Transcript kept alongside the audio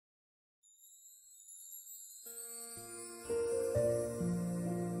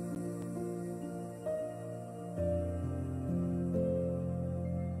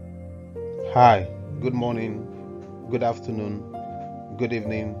Hi, good morning, good afternoon, good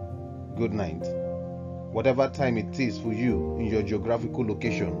evening, good night. Whatever time it is for you in your geographical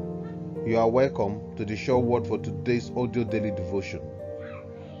location, you are welcome to the Sure Word for today's audio daily devotion.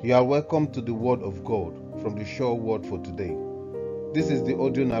 You are welcome to the Word of God from the Sure Word for today. This is the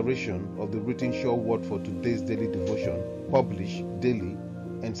audio narration of the written Sure Word for today's daily devotion, published daily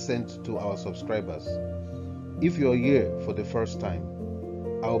and sent to our subscribers. If you are here for the first time,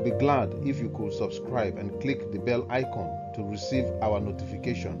 I will be glad if you could subscribe and click the bell icon to receive our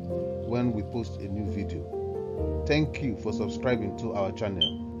notification when we post a new video. Thank you for subscribing to our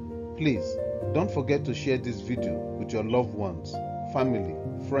channel. Please don't forget to share this video with your loved ones, family,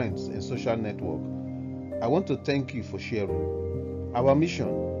 friends, and social network. I want to thank you for sharing. Our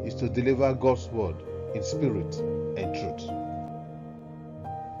mission is to deliver God's word in spirit and truth.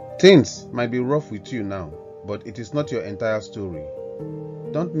 Things might be rough with you now, but it is not your entire story.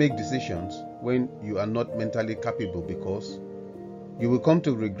 Don't make decisions when you are not mentally capable, because you will come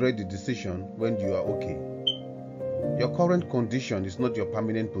to regret the decision when you are okay. Your current condition is not your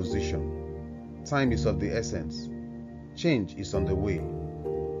permanent position. Time is of the essence. Change is on the way.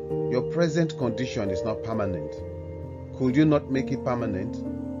 Your present condition is not permanent. Could you not make it permanent?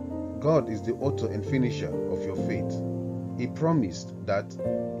 God is the author and finisher of your faith. He promised that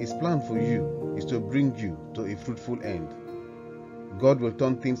His plan for you is to bring you to a fruitful end. God will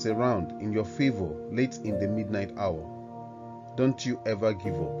turn things around in your favor late in the midnight hour. Don't you ever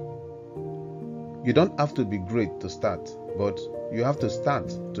give up. You don't have to be great to start, but you have to start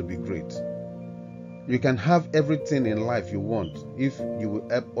to be great. You can have everything in life you want if you will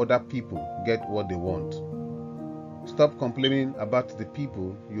help other people get what they want. Stop complaining about the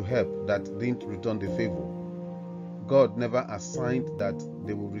people you help that didn't return the favor. God never assigned that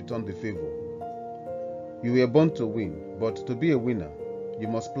they will return the favor. You were born to win, but to be a winner, you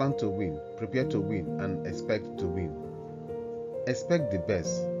must plan to win, prepare to win, and expect to win. Expect the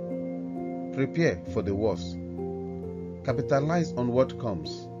best. Prepare for the worst. Capitalize on what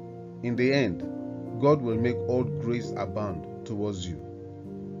comes. In the end, God will make all grace abound towards you.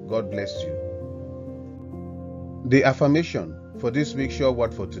 God bless you. The affirmation for this week's Sure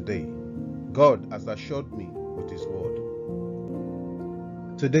Word for today: God has assured me with His word.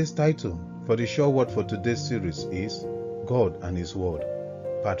 Today's title for the Sure Word for today's series is God and His Word,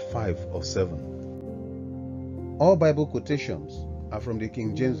 Part 5 of 7. All Bible quotations are from the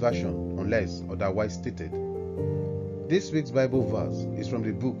King James Version unless otherwise stated. This week's Bible verse is from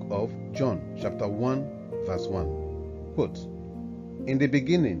the book of John chapter 1 verse 1. Quote, "In the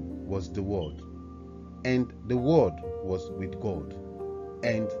beginning was the Word, and the Word was with God,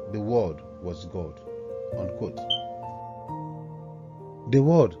 and the Word was God." Unquote. The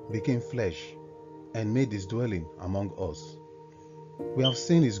Word became flesh and made His dwelling among us. We have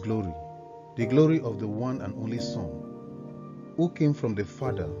seen His glory, the glory of the one and only Son, who came from the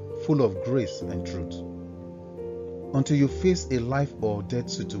Father, full of grace and truth. Until you face a life or death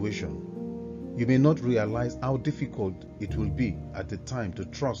situation, you may not realize how difficult it will be at the time to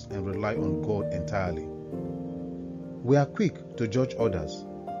trust and rely on God entirely. We are quick to judge others,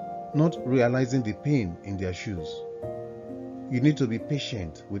 not realizing the pain in their shoes. You need to be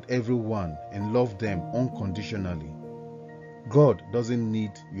patient with everyone and love them unconditionally. God doesn't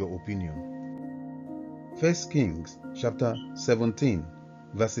need your opinion. 1 Kings chapter 17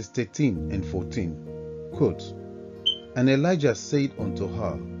 verses 13 and 14. Quote, "And Elijah said unto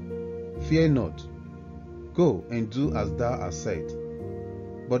her, Fear not, go and do as thou hast said,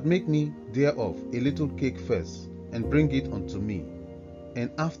 but make me thereof a little cake first, and bring it unto me,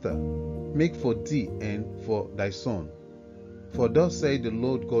 and after make for thee and for thy son. For thus saith the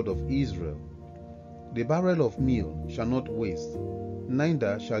Lord God of Israel, The barrel of meal shall not waste,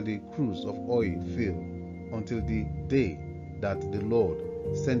 neither shall the cruse of oil fail, until the day that the Lord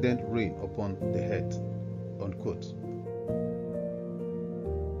sendeth rain upon the earth." Unquote.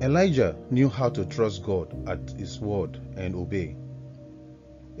 Elijah knew how to trust God at His word and obey.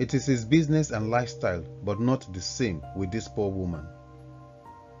 It is his business and lifestyle, but not the same with this poor woman.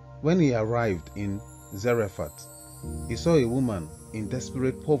 When he arrived in Zarephath, he saw a woman in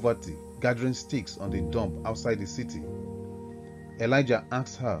desperate poverty gathering sticks on the dump outside the city. Elijah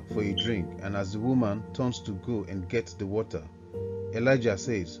asked her for a drink, and as the woman turns to go and get the water, Elijah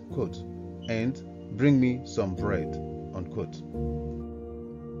says, quote, "And bring me some bread." Unquote.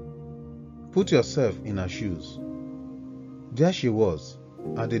 Put yourself in her shoes. There she was,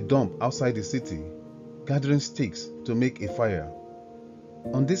 at the dump outside the city, gathering sticks to make a fire.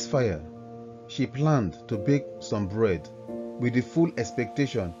 On this fire, she planned to bake some bread with the full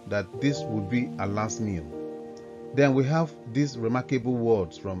expectation that this would be her last meal. Then we have these remarkable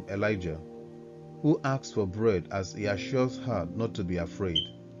words from Elijah. who asks for bread as he assures her not to be afraid.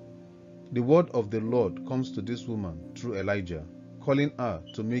 The word of the Lord comes to this woman through Elijah, calling her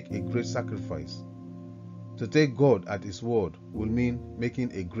to make a great sacrifice. To take God at His word will mean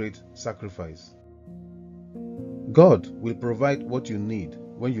making a great sacrifice. God will provide what you need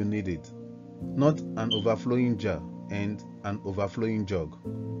when you need it, not an overflowing jar and an overflowing jug.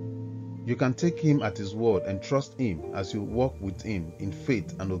 You can take Him at His word and trust Him as you walk with Him in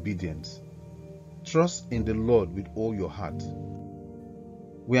faith and obedience. Trust in the Lord with all your heart.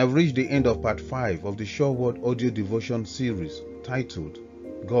 We have reached the end of part 5 of the Sure Word audio devotion series titled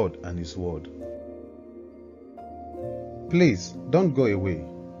God and His Word. Please don't go away.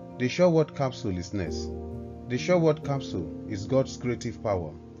 The Sure Word capsule is next. The Sure Word capsule is God's creative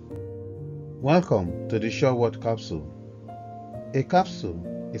power. Welcome to the Sure Word capsule. A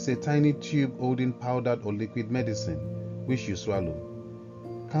capsule is a tiny tube holding powdered or liquid medicine which you swallow.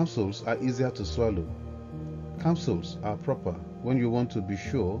 Capsules are easier to swallow. Capsules are proper when you want to be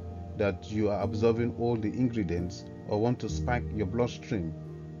sure that you are absorbing all the ingredients or want to spike your bloodstream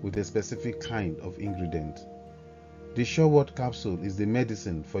with a specific kind of ingredient. The Sure Word capsule is the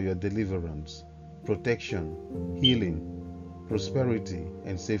medicine for your deliverance, protection, healing, prosperity,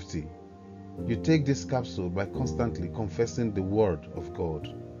 and safety. You take this capsule by constantly confessing the Word of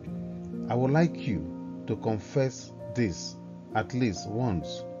God. I would like you to confess this at least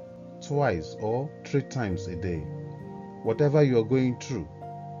once, twice, or 3 times a day. Whatever you are going through,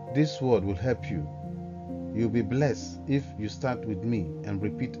 this word will help you. You'll be blessed if you start with me and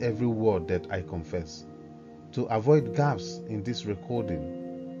repeat every word that I confess. To avoid gaps in this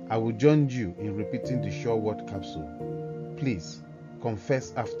recording, I will join you in repeating the Sure Word capsule. Please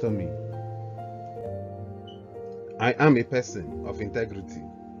confess after me. I am a person of integrity.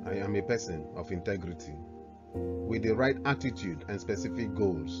 I am a person of integrity. With the right attitude and specific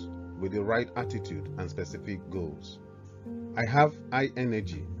goals. With the right attitude and specific goals. I have high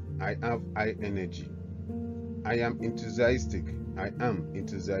energy. I have high energy. I am enthusiastic. I am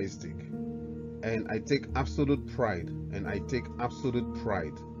enthusiastic. And I take absolute pride. And I take absolute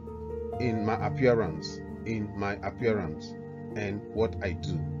pride in my appearance. In my appearance. And what I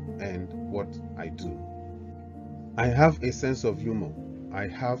do. And what I do. I have a sense of humor. I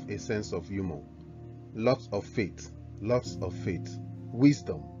have a sense of humor. Lots of faith. Lots of faith.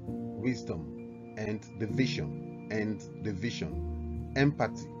 Wisdom. Wisdom. And the vision. And the vision,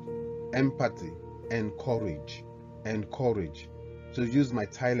 empathy, empathy, and courage, to use my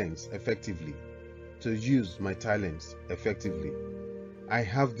talents effectively, I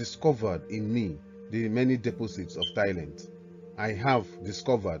have discovered in me the many deposits of talent. I have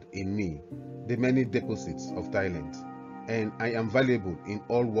discovered in me the many deposits of talent, and I am valuable in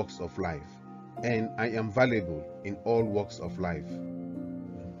all walks of life,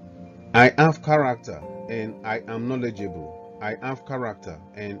 I have character and I am knowledgeable. I have character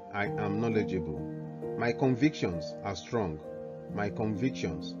and I am knowledgeable. My convictions are strong.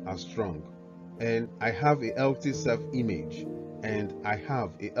 And I have a healthy self-image.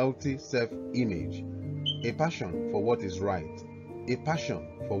 A passion for what is right. And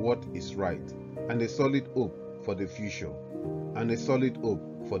a solid hope for the future.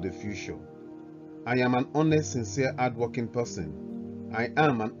 I am an honest, sincere, hardworking person. I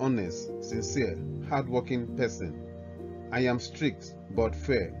am an honest, sincere, hardworking person. I am strict but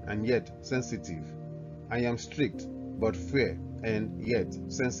fair and yet sensitive. I am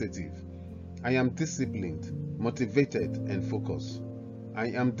disciplined, motivated, and focused. I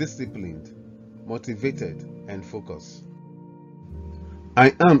am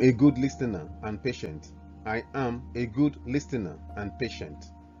a good listener and patient.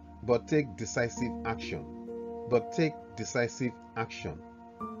 But take decisive action.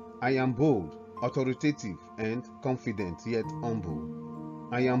 I am bold, authoritative, and confident, yet humble.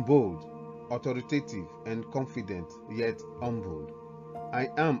 I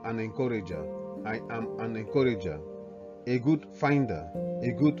am an encourager. A good finder,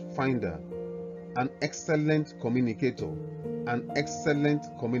 an excellent communicator,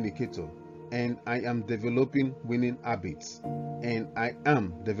 and I am developing winning habits.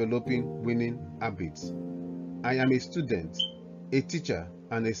 I am a student, a teacher,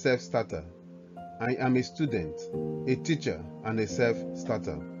 and a self-starter. I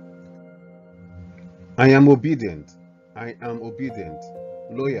am obedient,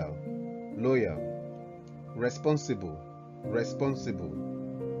 loyal, responsible,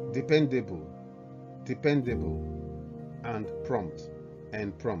 dependable, and prompt.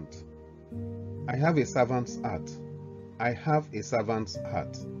 I have a servant's heart.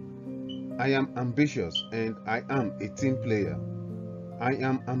 I am ambitious and I am a team player. I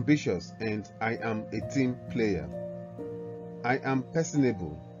am ambitious and I am a team player. I am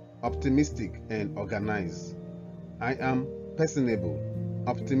personable, optimistic and organized. I am personable,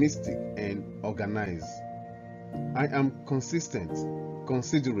 optimistic and organized. I am consistent,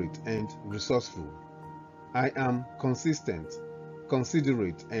 considerate and resourceful. I am consistent,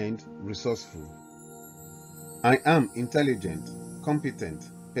 considerate and resourceful. I am intelligent, competent,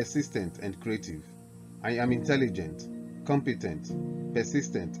 persistent and creative. I am intelligent, competent,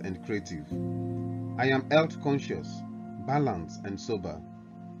 persistent and creative. I am health conscious, balanced and sober.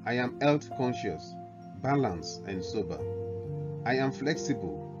 I am health conscious, balanced and sober. I am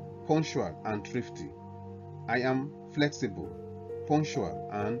flexible, punctual and thrifty. I am flexible, punctual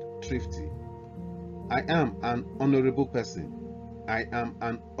and thrifty. I am an honorable person. I am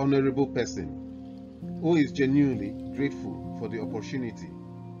an honorable person who is genuinely grateful for the opportunity.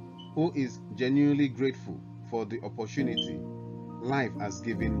 Who is genuinely grateful for the opportunity life has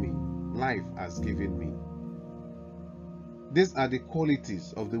given me. Life has given me. These are the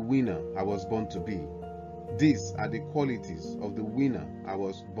qualities of the winner I was born to be. These are the qualities of the winner I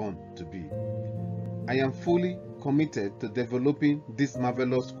was born to be. I am fully committed to developing these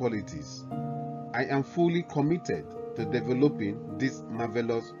marvelous qualities. I am fully committed to developing these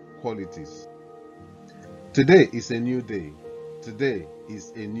marvelous qualities. Today is a new day. Today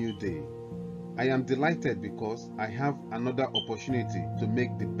is a new day. I am delighted because I have another opportunity to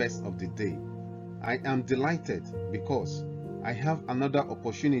make the best of the day. I am delighted because I have another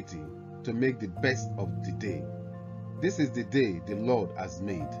opportunity to make the best of the day. This is the day the Lord has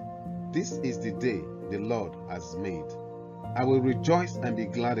made. This is the day the Lord has made. I will rejoice and be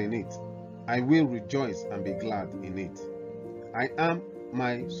glad in it. I will rejoice and be glad in it. I am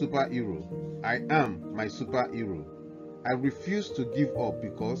my superhero. I am my superhero. I refuse to give up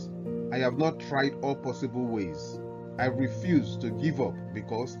because I have not tried all possible ways. I refuse to give up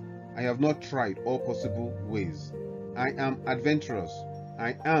because I have not tried all possible ways. I am adventurous.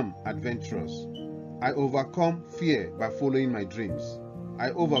 I am adventurous. I overcome fear by following my dreams.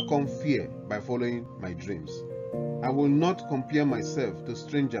 I overcome fear by following my dreams. I will not compare myself to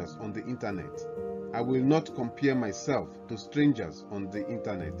strangers on the internet. I will not compare myself to strangers on the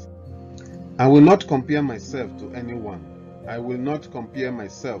internet. I will not compare myself to anyone. I will not compare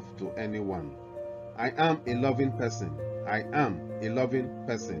myself to anyone. I am a loving person. I am a loving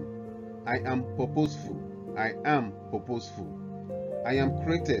person. I am purposeful. I am purposeful. I am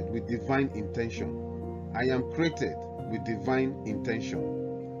created with divine intention. I am created with divine intention.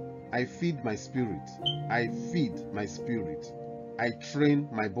 I feed my spirit. I feed my spirit. I train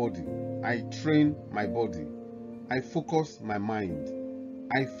my body. I train my body. I focus my mind.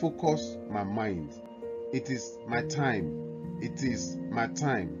 I focus my mind. It is my time. It is my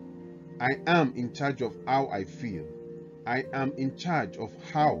time. I am in charge of how I feel. I am in charge of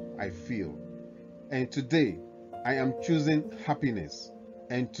how I feel. And today, I am choosing happiness.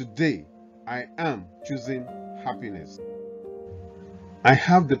 And today, I am choosing happiness. I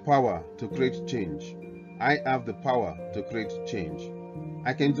have the power to create change. I have the power to create change.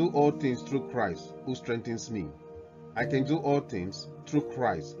 I can do all things through Christ who strengthens me. I can do all things through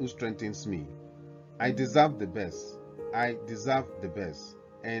Christ who strengthens me. I deserve the best. I deserve the best.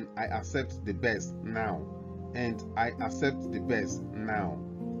 And I accept the best now. And I accept the best now.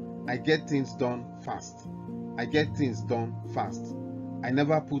 I get things done fast. I get things done fast. I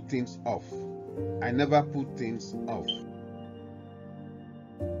never put things off. I never put things off.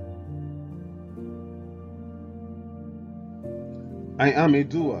 I am a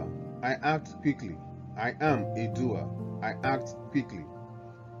doer. I act quickly. I am a doer. I act quickly.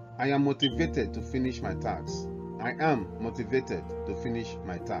 I am motivated to finish my tasks. I am motivated to finish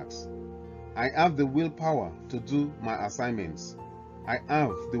my tasks. I have the willpower to do my assignments. I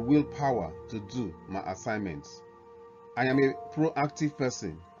have the willpower to do my assignments. I am a proactive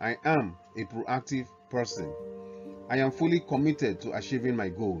person. I am a proactive person. I am fully committed to achieving my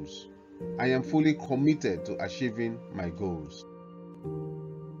goals. I am fully committed to achieving my goals.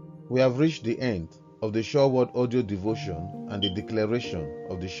 We have reached the end of the Sure Word audio devotion and the declaration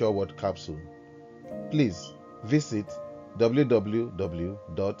of the Sure Word capsule. Please visit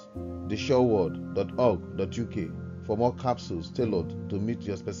www.thesureword.org.uk for more capsules tailored to meet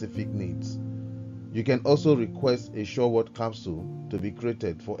your specific needs. You can also request a Sure Word capsule to be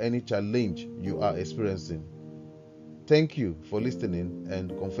created for any challenge you are experiencing. Thank you for listening and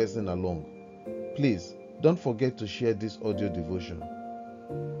confessing along. Please don't forget to share this audio devotion.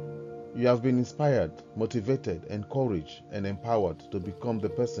 You have been inspired, motivated, encouraged, and empowered to become the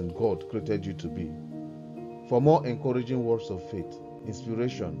person God created you to be. For more encouraging words of faith,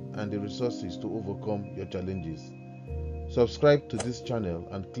 inspiration, and the resources to overcome your challenges, Subscribe to this channel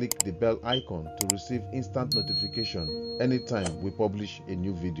and click the bell icon to receive instant notification anytime we publish a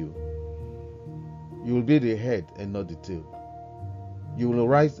new video. You will be the head and not the tail. You will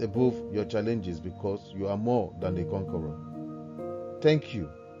rise above your challenges because you are more than a conqueror. Thank you.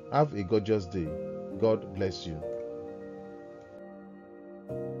 Have a gorgeous day. God bless you.